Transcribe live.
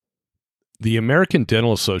The American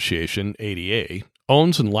Dental Association, ADA,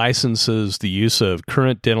 owns and licenses the use of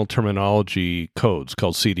current dental terminology codes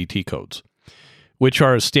called CDT codes, which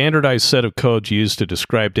are a standardized set of codes used to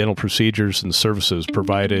describe dental procedures and services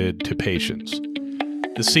provided to patients.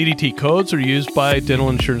 The CDT codes are used by dental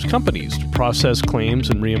insurance companies to process claims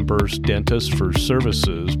and reimburse dentists for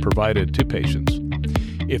services provided to patients.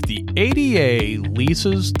 If the ADA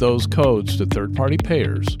leases those codes to third-party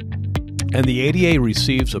payers, and the ADA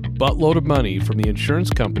receives a buttload of money from the insurance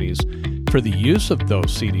companies for the use of those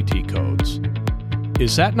CDT codes,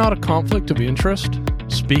 is that not a conflict of interest?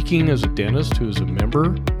 Speaking as a dentist who is a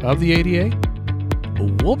member of the ADA?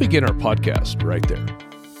 We'll begin our podcast right there.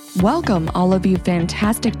 Welcome, all of you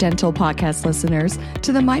fantastic dental podcast listeners,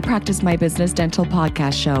 to the My Practice, My Business Dental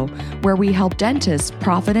Podcast Show, where we help dentists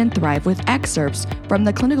profit and thrive with excerpts from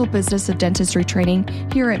the clinical business of dentistry training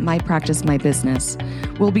here at My Practice, My Business.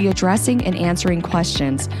 We'll be addressing and answering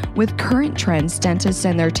questions with current trends dentists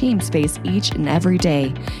and their teams face each and every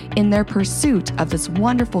day in their pursuit of this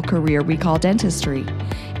wonderful career we call dentistry.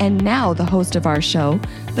 And now the host of our show,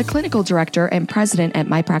 the clinical director and president at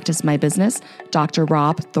My Practice, My Business, Dr.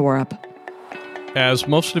 Rob Thorup. As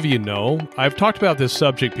most of you know, I've talked about this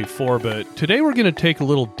subject before, but today we're going to take a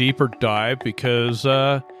little deeper dive because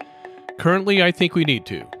currently I think we need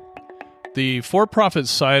to. The for-profit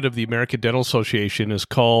side of the American Dental Association is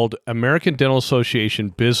called American Dental Association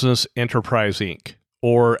Business Enterprise, Inc.,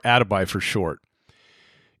 or ADABI for short.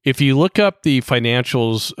 If you look up the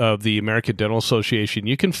financials of the American Dental Association,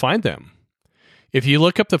 you can find them. If you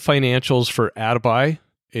look up the financials for ADABI,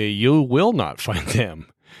 you will not find them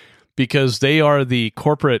because they are the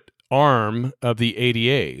corporate arm of the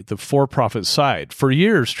ADA, the for-profit side. For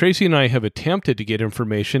years, Tracy and I have attempted to get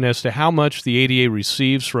information as to how much the ADA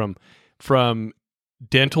receives from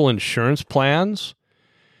dental insurance plans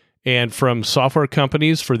and from software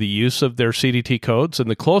companies for the use of their CDT codes. And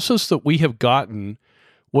the closest that we have gotten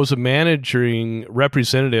was a managing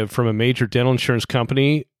representative from a major dental insurance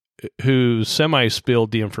company who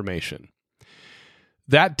semi-spilled the information.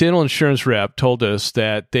 That dental insurance rep told us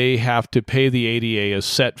that they have to pay the ADA a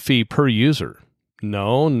set fee per user.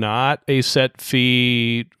 No, not a set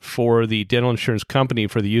fee for the dental insurance company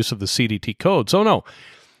for the use of the CDT codes. Oh no,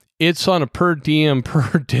 it's on a per diem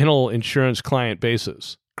per dental insurance client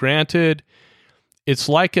basis. Granted, it's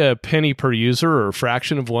like a penny per user or a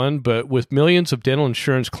fraction of one, but with millions of dental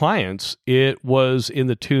insurance clients, it was in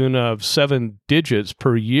the tune of 7 digits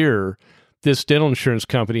per year this dental insurance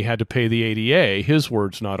company had to pay the ADA, his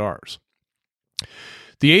words, not ours.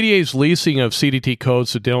 The ADA's leasing of CDT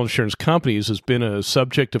codes to dental insurance companies has been a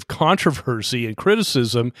subject of controversy and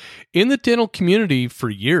criticism in the dental community for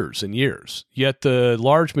years and years, yet the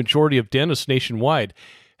large majority of dentists nationwide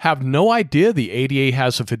have no idea the ADA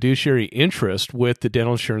has a fiduciary interest with the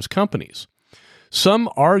dental insurance companies. Some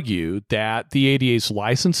argue that the ADA's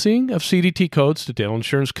licensing of CDT codes to dental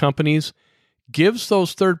insurance companies gives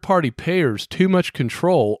those third-party payers too much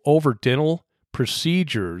control over dental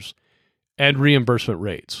procedures and reimbursement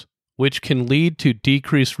rates, which can lead to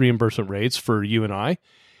decreased reimbursement rates for you and I,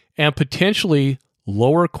 and potentially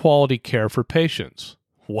lower quality care for patients.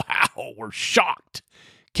 Wow, we're shocked.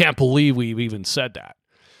 Can't believe we've even said that.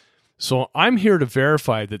 So I'm here to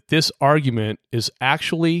verify that this argument is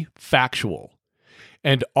actually factual,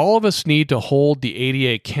 and all of us need to hold the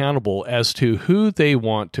ADA accountable as to who they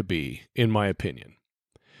want to be, in my opinion.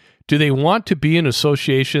 Do they want to be an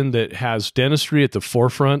association that has dentistry at the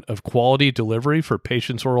forefront of quality delivery for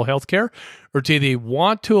patients' oral health care, or do they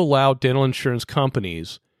want to allow dental insurance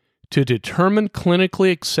companies to determine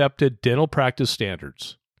clinically accepted dental practice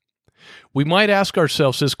standards? We might ask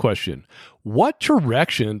ourselves this question: what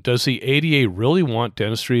direction does the ADA really want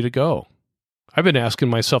dentistry to go? I've been asking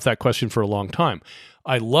myself that question for a long time.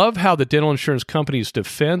 I love how the dental insurance companies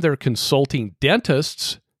defend their consulting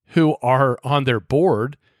dentists who are on their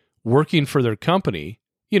board working for their company,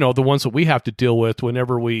 you know, the ones that we have to deal with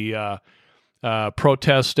whenever we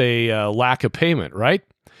protest a lack of payment, right?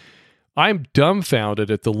 I'm dumbfounded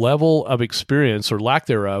at the level of experience or lack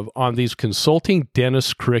thereof on these consulting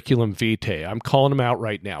dentist curriculum vitae. I'm calling them out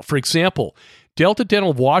right now. For example, Delta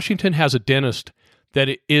Dental of Washington has a dentist that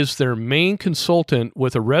is their main consultant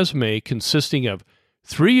with a resume consisting of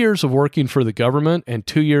 3 years of working for the government and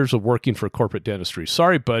 2 years of working for corporate dentistry.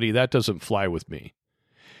 Sorry, buddy, that doesn't fly with me.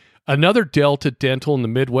 Another Delta Dental in the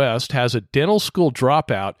Midwest has a dental school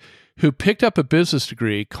dropout who picked up a business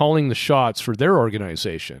degree calling the shots for their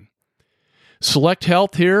organization. Select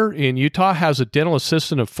Health here in Utah has a dental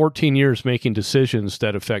assistant of 14 years making decisions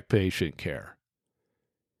that affect patient care.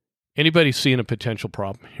 Anybody seeing a potential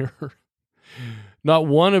problem here? Not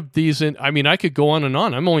one of these, I could go on and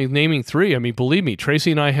on. I'm only naming three. I mean, believe me,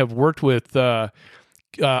 Tracy and I have worked with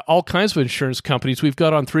all kinds of insurance companies. We've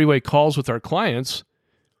got on three-way calls with our clients,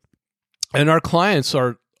 and our clients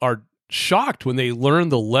are shocked when they learn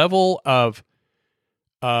the level of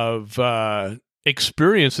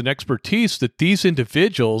experience and expertise that these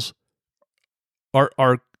individuals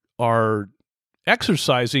are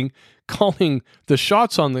exercising, calling the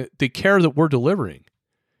shots on the care that we're delivering.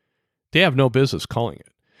 They have no business calling it.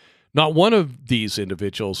 Not one of these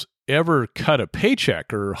individuals ever cut a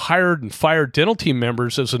paycheck or hired and fired dental team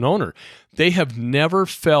members as an owner. They have never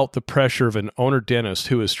felt the pressure of an owner dentist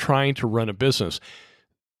who is trying to run a business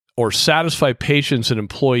or satisfy patients and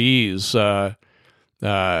employees, both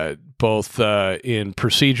in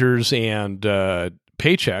procedures and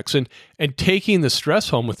paychecks, and taking the stress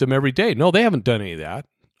home with them every day. No, they haven't done any of that.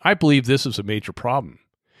 I believe this is a major problem,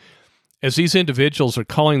 as these individuals are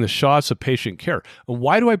calling the shots of patient care. And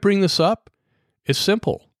why do I bring this up? It's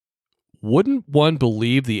simple. Wouldn't one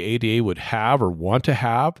believe the ADA would have or want to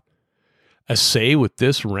have a say with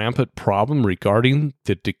this rampant problem regarding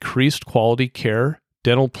the decreased quality care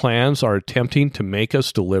dental plans are attempting to make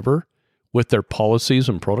us deliver with their policies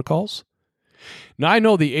and protocols? Now, I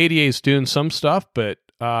know the ADA is doing some stuff, but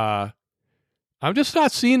I'm just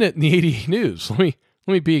not seeing it in the ADA news. Let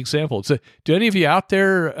me be example. So, do any of you out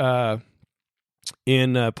there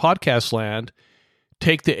in podcast land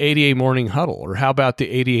take the ADA morning huddle, or how about the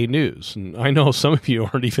ADA news? And I know some of you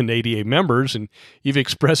aren't even ADA members, and you've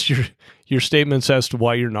expressed your statements as to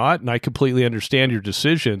why you're not, and I completely understand your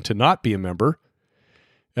decision to not be a member,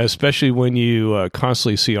 especially when you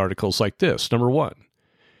constantly see articles like this. Number one,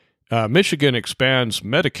 Michigan expands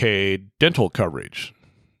Medicaid dental coverage.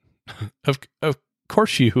 Of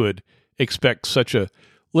course you would expect such a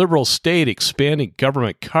liberal state expanding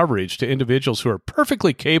government coverage to individuals who are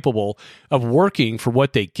perfectly capable of working for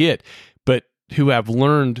what they get, but who have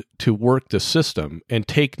learned to work the system and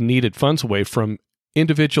take needed funds away from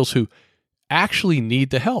individuals who actually need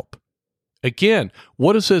the help. Again,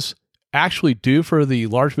 what does this actually do for the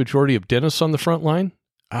large majority of dentists on the front line?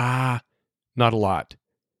 Not a lot,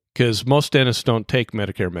 because most dentists don't take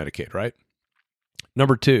Medicare, Medicaid, right?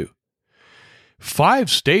 Number two, 5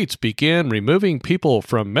 states began removing people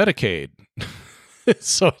from Medicaid.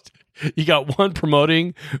 So you got one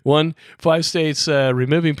promoting, 5 states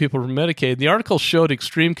removing people from Medicaid. The article showed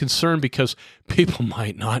extreme concern because people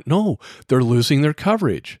might not know they're losing their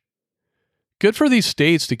coverage. Good for these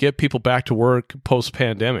states to get people back to work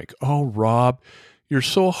post-pandemic. Oh, Rob, you're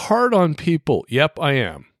so hard on people. Yep, I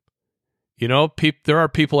am. You know, there are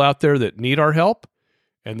people out there that need our help,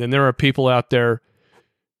 and then there are people out there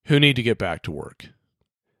who need to get back to work.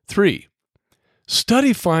 3,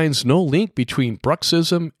 study finds no link between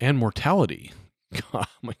bruxism and mortality. Oh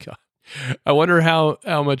my God. I wonder how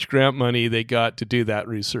much grant money they got to do that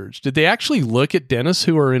research. Did they actually look at dentists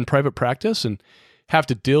who are in private practice and have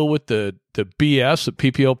to deal with the BS that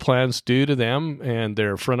PPO plans do to them and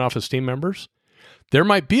their front office team members? There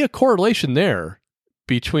might be a correlation there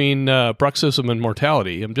between bruxism and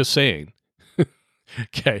mortality. I'm just saying.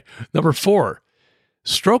 Okay. Number 4,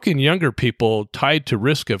 stroke in younger people tied to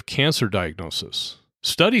risk of cancer diagnosis.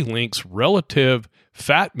 Study links relative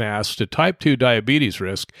fat mass to type 2 diabetes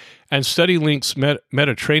risk, and study links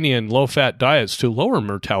Mediterranean low-fat diets to lower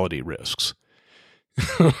mortality risks.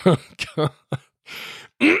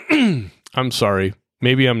 I'm sorry.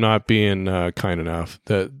 Maybe I'm not being kind enough.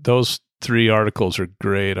 Those 3 articles are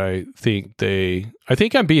great. I think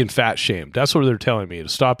I'm being fat shamed. That's what they're telling me, to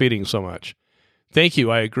stop eating so much. Thank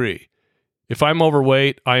you. I agree. If I'm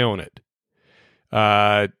overweight, I own it.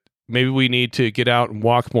 Maybe we need to get out and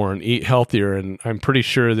walk more and eat healthier. And I'm pretty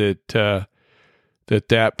sure that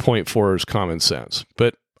that point 4 is common sense,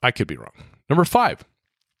 but I could be wrong. Number 5,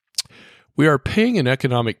 we are paying an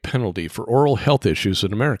economic penalty for oral health issues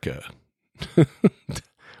in America.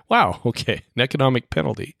 Wow. Okay. An economic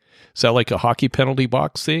penalty. Is that like a hockey penalty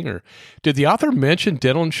box thing? Or did the author mention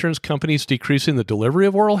dental insurance companies decreasing the delivery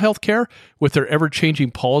of oral health care with their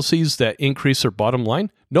ever-changing policies that increase their bottom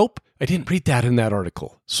line? Nope. I didn't read that in that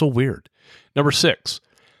article. So weird. Number 6,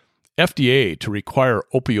 FDA to require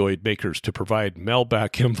opioid makers to provide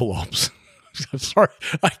mail-back envelopes. I'm sorry.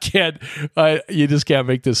 I can't. You just can't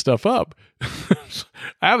make this stuff up.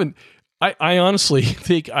 I honestly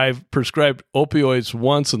think I've prescribed opioids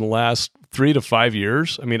once in the last 3 to 5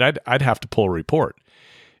 years. I mean, I'd have to pull a report.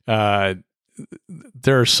 There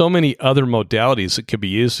are so many other modalities that could be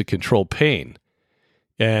used to control pain,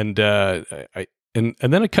 and then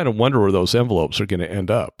I kind of wonder where those envelopes are going to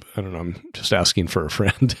end up. I don't know. I'm just asking for a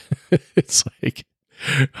friend. It's like,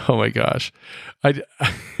 Oh my gosh.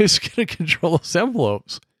 It's going to control those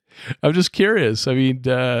envelopes. I'm just curious. I mean,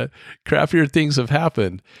 crappier things have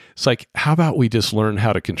happened. It's like, how about we just learn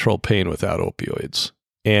how to control pain without opioids?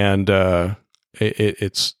 And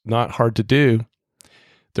it's not hard to do.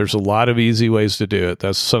 There's a lot of easy ways to do it.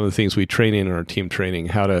 That's some of the things we train in our team training,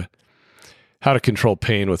 how to control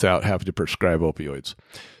pain without having to prescribe opioids.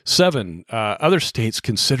 7, other states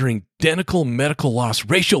considering identical medical loss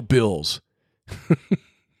ratio bills.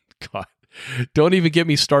 God, don't even get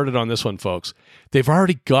me started on this one, folks. They've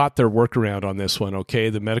already got their workaround on this one, okay,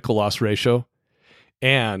 the medical loss ratio.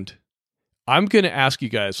 And I'm going to ask you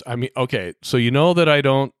guys, I mean, okay, so you know that I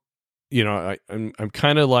don't, I'm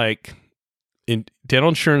kind of like, dental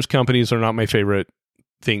insurance companies are not my favorite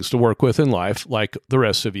things to work with in life, like the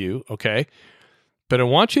rest of you, okay? But I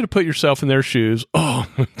want you to put yourself in their shoes. Oh,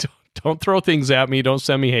 don't throw things at me. Don't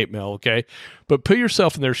send me hate mail, okay? But put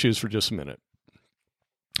yourself in their shoes for just a minute.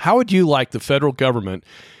 How would you like the federal government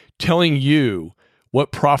telling you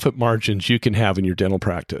what profit margins you can have in your dental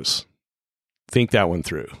practice? Think that one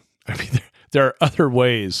through. I mean, there are other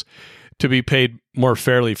ways to be paid more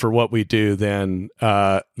fairly for what we do than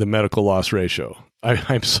the medical loss ratio.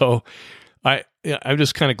 I'm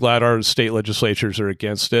just kind of glad our state legislatures are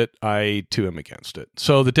against it. I too am against it.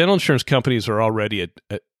 So the dental insurance companies are already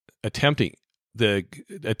attempting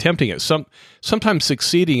it. Sometimes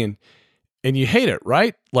succeeding, and you hate it,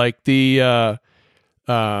 right? Like the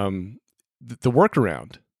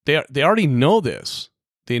workaround. They already know this.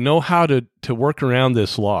 They know how to work around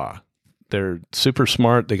this law. They're super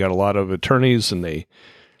smart. They got a lot of attorneys, and it's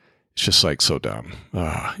just like so dumb.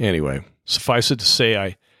 Anyway, suffice it to say,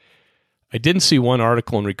 I didn't see one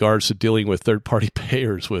article in regards to dealing with third-party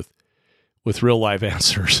payers with real live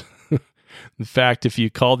answers. In fact, if you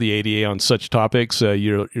call the ADA on such topics,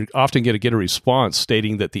 you're often going to get a response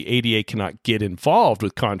stating that the ADA cannot get involved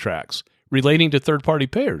with contracts relating to third-party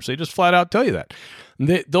payers. They just flat out tell you that.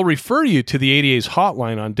 And they'll refer you to the ADA's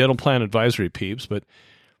hotline on dental plan advisory, peeps, but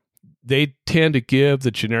they tend to give the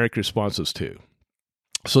generic responses too.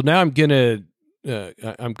 So now I'm going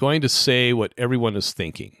to say what everyone is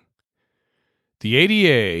thinking. The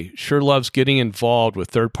ADA sure loves getting involved with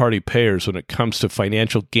third-party payers when it comes to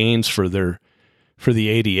financial gains for the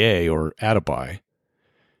ADA or ADABI.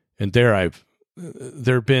 And there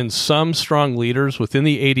have been some strong leaders within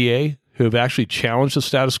the ADA who have actually challenged the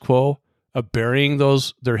status quo of burying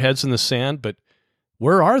their heads in the sand. But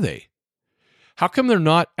where are they? How come they're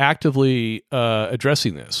not actively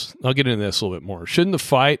addressing this? I'll get into this a little bit more. Shouldn't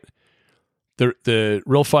the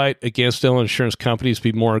real fight against dental insurance companies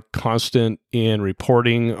be more constant in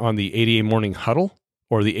reporting on the ADA Morning Huddle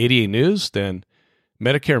or the ADA News than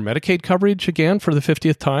Medicare and Medicaid coverage again for the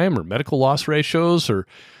 50th time, or medical loss ratios, or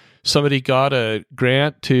somebody got a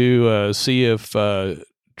grant to see if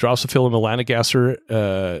Drosophila and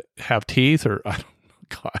melanogaster have teeth, or I don't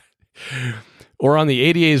know, God. Or on the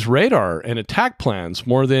ADA's radar and attack plans,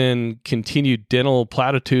 more than continued dental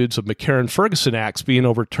platitudes of McCarran-Ferguson acts being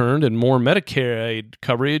overturned and more Medicaid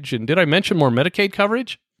coverage. And did I mention more Medicaid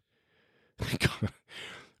coverage?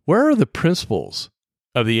 Where are the principles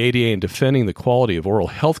of the ADA in defending the quality of oral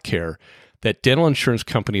health care that dental insurance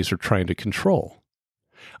companies are trying to control?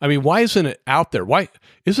 I mean, why isn't it out there? Why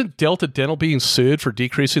isn't Delta Dental being sued for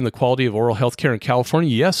decreasing the quality of oral health care in California?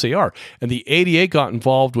 Yes, they are. And the ADA got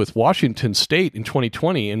involved with Washington State in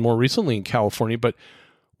 2020 and more recently in California. But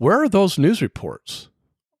where are those news reports?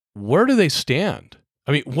 Where do they stand?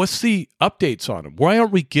 I mean, what's the updates on them? Why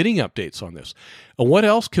aren't we getting updates on this? And what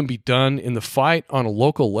else can be done in the fight on a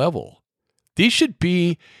local level? These should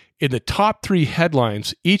be in the top 3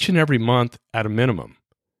 headlines each and every month at a minimum.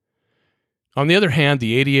 On the other hand,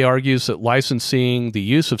 the ADA argues that licensing the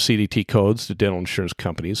use of CDT codes to dental insurance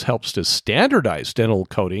companies helps to standardize dental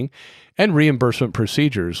coding and reimbursement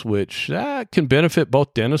procedures, which can benefit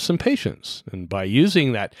both dentists and patients. And by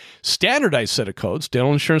using that standardized set of codes,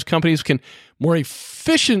 dental insurance companies can more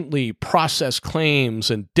efficiently process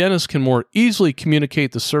claims, and dentists can more easily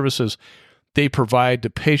communicate the services they provide to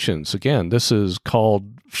patients. Again, this is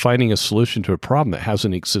called finding a solution to a problem that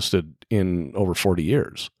hasn't existed in over 40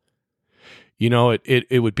 years. You know,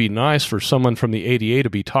 it would be nice for someone from the ADA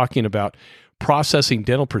to be talking about processing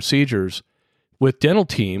dental procedures with dental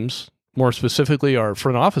teams, more specifically our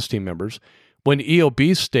front office team members, when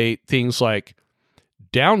EOBs state things like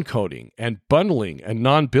downcoding and bundling and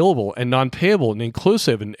non-billable and non-payable and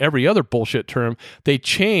inclusive and every other bullshit term they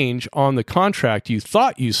change on the contract you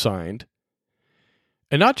thought you signed.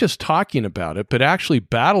 And not just talking about it, but actually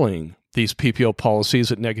battling these PPO policies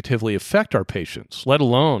that negatively affect our patients, let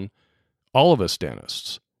alone all of us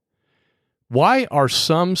dentists. Why are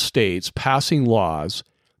some states passing laws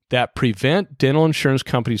that prevent dental insurance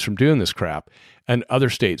companies from doing this crap and other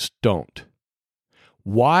states don't?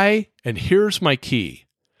 Why? And here's my key.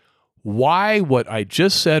 Why what I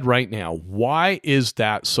just said right now, why is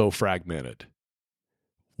that so fragmented?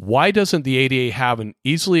 Why doesn't the ADA have an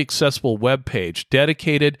easily accessible web page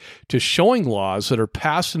dedicated to showing laws that are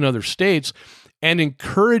passed in other states and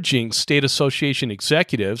encouraging state association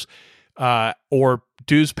executives or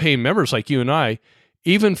dues-paying members like you and I,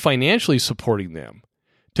 even financially supporting them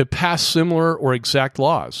to pass similar or exact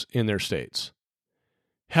laws in their states?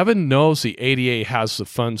 Heaven knows the ADA has the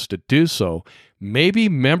funds to do so. Maybe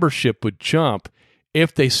membership would jump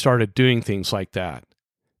if they started doing things like that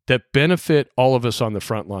benefit all of us on the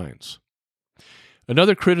front lines.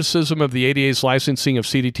 Another criticism of the ADA's licensing of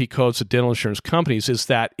CDT codes to dental insurance companies is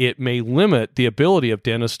that it may limit the ability of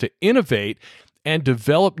dentists to innovate and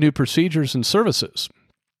develop new procedures and services.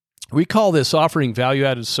 We call this offering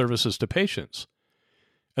value-added services to patients.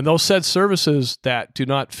 And those said services that do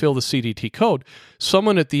not fill the CDT code,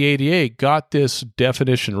 someone at the ADA got this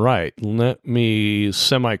definition right. Let me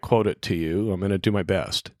semi-quote it to you. I'm going to do my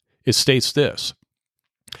best. It states this: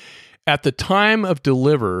 at the time of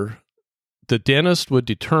deliver, the dentist would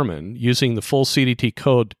determine, using the full CDT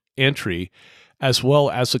code entry as well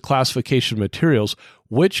as the classification materials,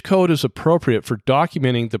 which code is appropriate for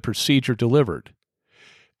documenting the procedure delivered.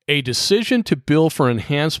 A decision to bill for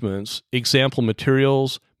enhancements, example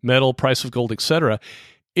materials, metal, price of gold, etc.,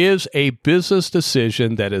 is a business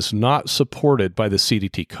decision that is not supported by the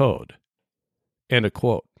CDT code. End of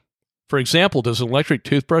quote. For example, does an electric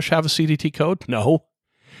toothbrush have a CDT code? No.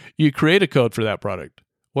 You create a code for that product.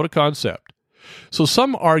 What a concept. So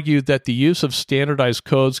some argue that the use of standardized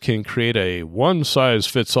codes can create a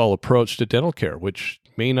one-size-fits-all approach to dental care, which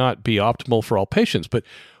may not be optimal for all patients. But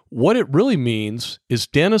what it really means is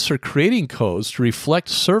dentists are creating codes to reflect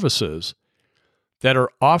services that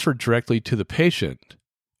are offered directly to the patient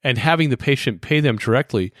and having the patient pay them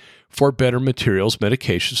directly for better materials,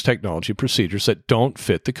 medications, technology, procedures that don't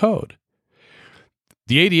fit the code.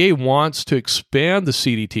 The ADA wants to expand the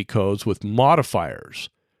CDT codes with modifiers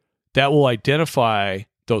that will identify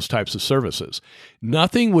those types of services.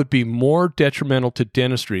 Nothing would be more detrimental to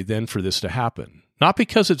dentistry than for this to happen. Not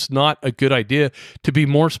because it's not a good idea to be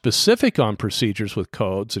more specific on procedures with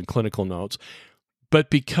codes and clinical notes, but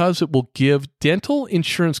because it will give dental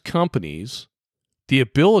insurance companies the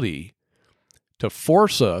ability to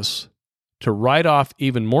force us to write off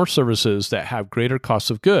even more services that have greater costs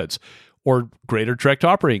of goods or greater direct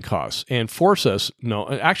operating costs, and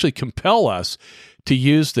actually compel us to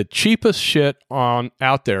use the cheapest shit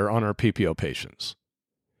out there on our PPO patients,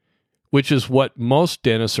 which is what most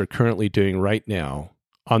dentists are currently doing right now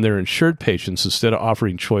on their insured patients instead of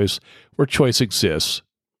offering choice where choice exists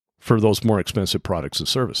for those more expensive products and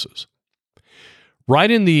services.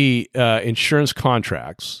 Right in the insurance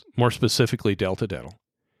contracts, more specifically Delta Dental,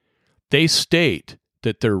 they state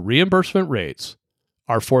that their reimbursement rates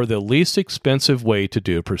are for the least expensive way to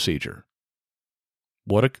do a procedure.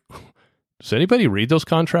 Does anybody read those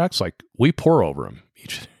contracts? Like, we pore over them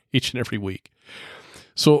each and every week.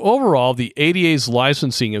 So overall, the ADA's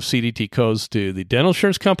licensing of CDT codes to the dental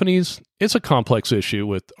insurance companies, it's a complex issue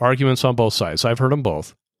with arguments on both sides. I've heard them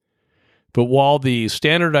both. But while the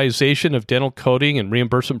standardization of dental coding and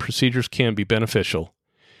reimbursement procedures can be beneficial,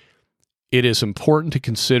 it is important to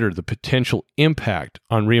consider the potential impact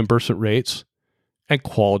on reimbursement rates and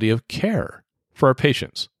quality of care for our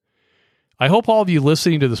patients. I hope all of you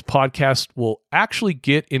listening to this podcast will actually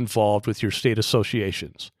get involved with your state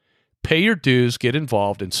associations. Pay your dues, get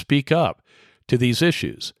involved, and speak up to these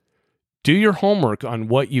issues. Do your homework on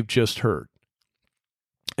what you've just heard.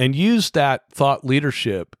 And use that thought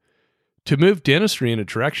leadership to move dentistry in a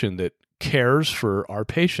direction that cares for our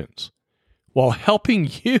patients while helping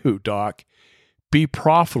you, doc, be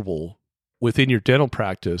profitable within your dental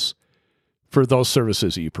practice for those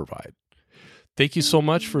services that you provide. Thank you so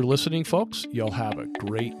much for listening, folks. Y'all have a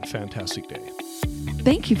great and fantastic day.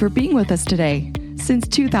 Thank you for being with us today. Since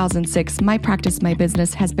 2006, My Practice, My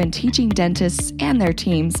Business has been teaching dentists and their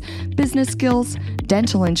teams business skills,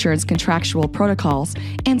 dental insurance contractual protocols,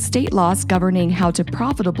 and state laws governing how to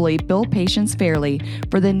profitably bill patients fairly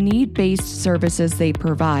for the need-based services they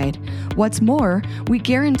provide. What's more, we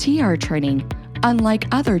guarantee our training, unlike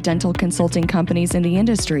other dental consulting companies in the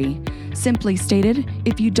industry. Simply stated,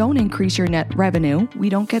 if you don't increase your net revenue, we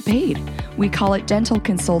don't get paid. We call it dental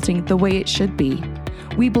consulting the way it should be.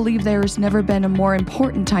 We believe there has never been a more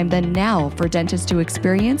important time than now for dentists to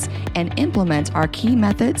experience and implement our key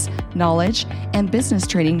methods, knowledge, and business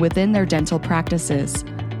training within their dental practices.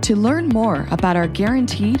 To learn more about our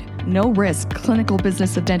guaranteed, no risk clinical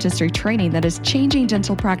business of dentistry training that is changing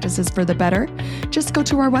dental practices for the better? Just go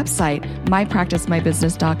to our website,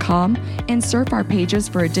 mypracticemybusiness.com, and surf our pages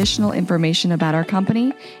for additional information about our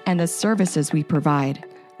company and the services we provide.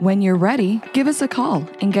 When you're ready, give us a call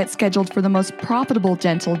and get scheduled for the most profitable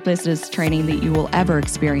dental business training that you will ever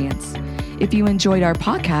experience. If you enjoyed our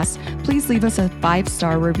podcast, please leave us a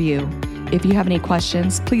 5-star review. If you have any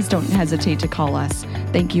questions, please don't hesitate to call us.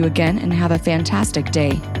 Thank you again and have a fantastic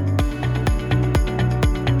day.